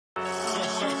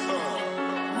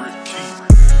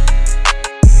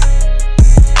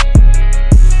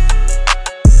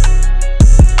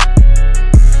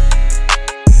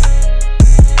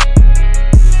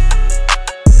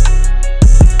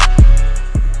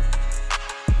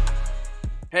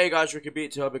Hey guys,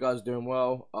 RiccyBeatzz, hope you guys are doing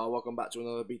well. Welcome back to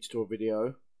another beat tutorial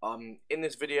video. In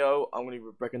this video, I'm going to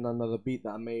be breaking down another beat that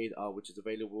I made, which is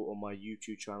available on my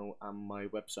YouTube channel and my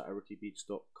website at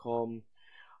RiccyBeatzz.com.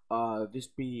 This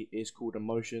beat is called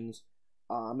Emotions.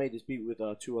 I made this beat with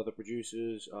two other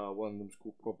producers. One of them is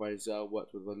called Provizel,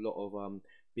 worked with a lot of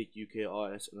big UK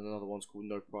artists, and another one's called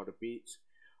No Prada Beats.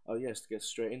 Yes, to get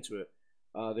straight into it.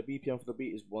 The BPM for the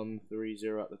beat is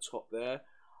 130 at the top there.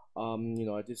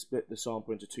 I did split the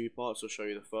sample into two parts. I'll show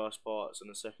you the first parts and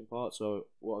the second part. So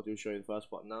what I'll do is show you the first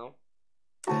part now.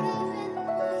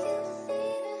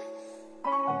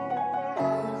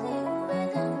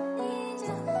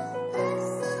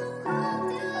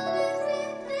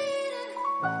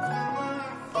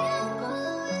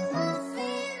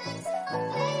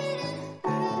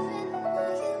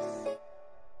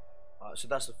 So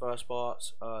that's the first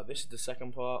part. This is the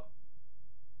second part.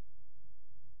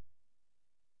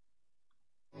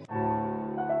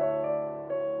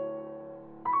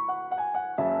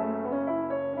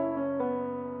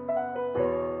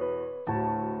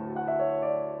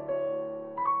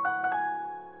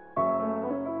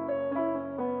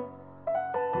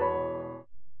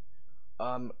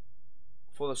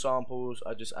 For the samples,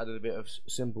 I just added a bit of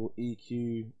simple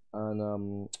EQ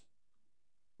and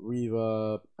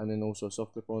reverb, and then also a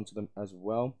soft clip onto them as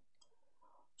well.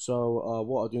 So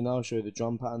what I'll do now is show you the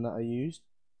drum pattern that I used.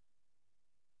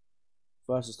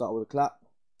 First, I'll start with a clap.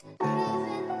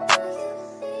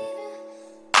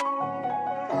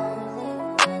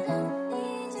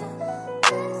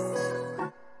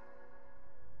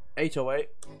 808.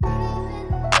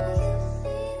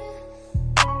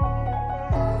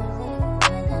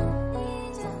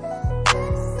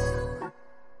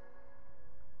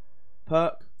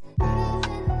 Perk.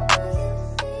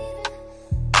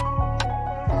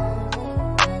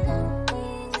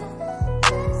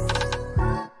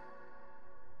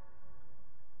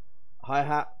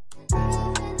 Hi-hat.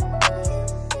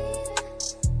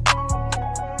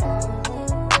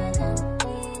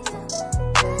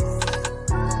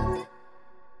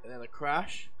 And then a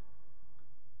crash.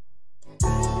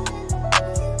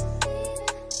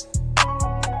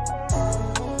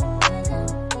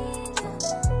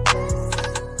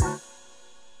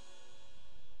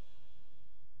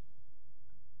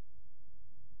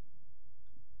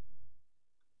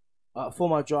 For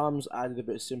my drums, I added a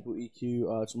bit of simple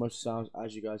EQ to most sounds,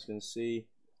 as you guys can see.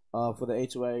 For the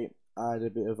 808, I added a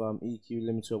bit of EQ,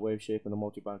 limiter, wave shape, and a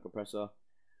multi-band compressor.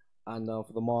 And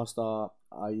for the master,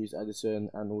 I used Edison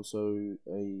and also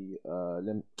a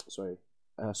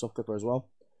soft clipper as well.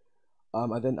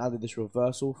 I then added this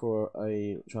reversal for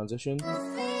a transition. And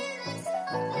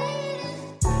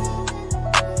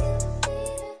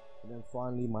then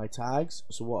finally my tags.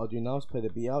 So what I'll do now is play the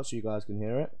beat out so you guys can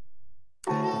hear it.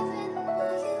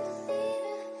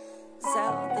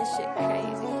 So this shit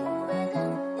crazy.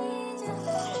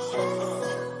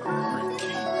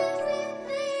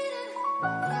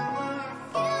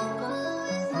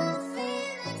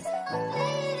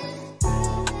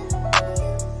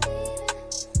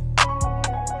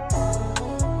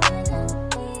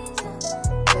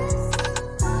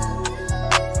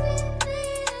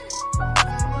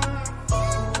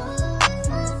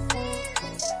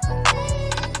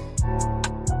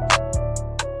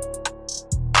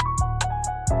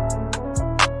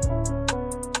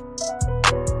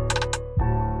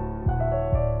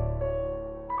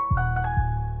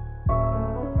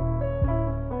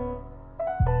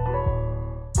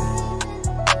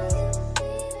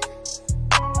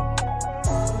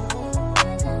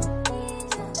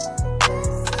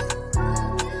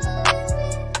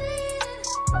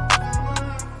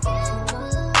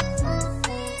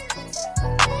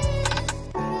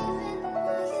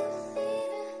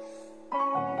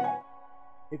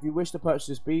 If you wish to purchase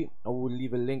this beat, I will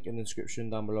leave a link in the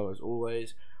description down below as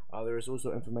always. There is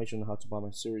also information on how to buy my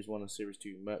Series 1 and Series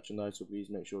 2 merchandise, so please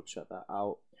make sure to check that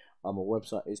out. My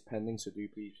website is pending, so do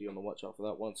please be on the watch out for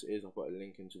that. Once it is, I'll put a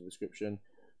link into the description.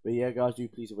 But yeah guys, do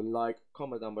please leave a like,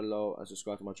 comment down below, and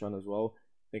subscribe to my channel as well.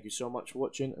 Thank you so much for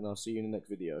watching, and I'll see you in the next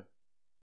video.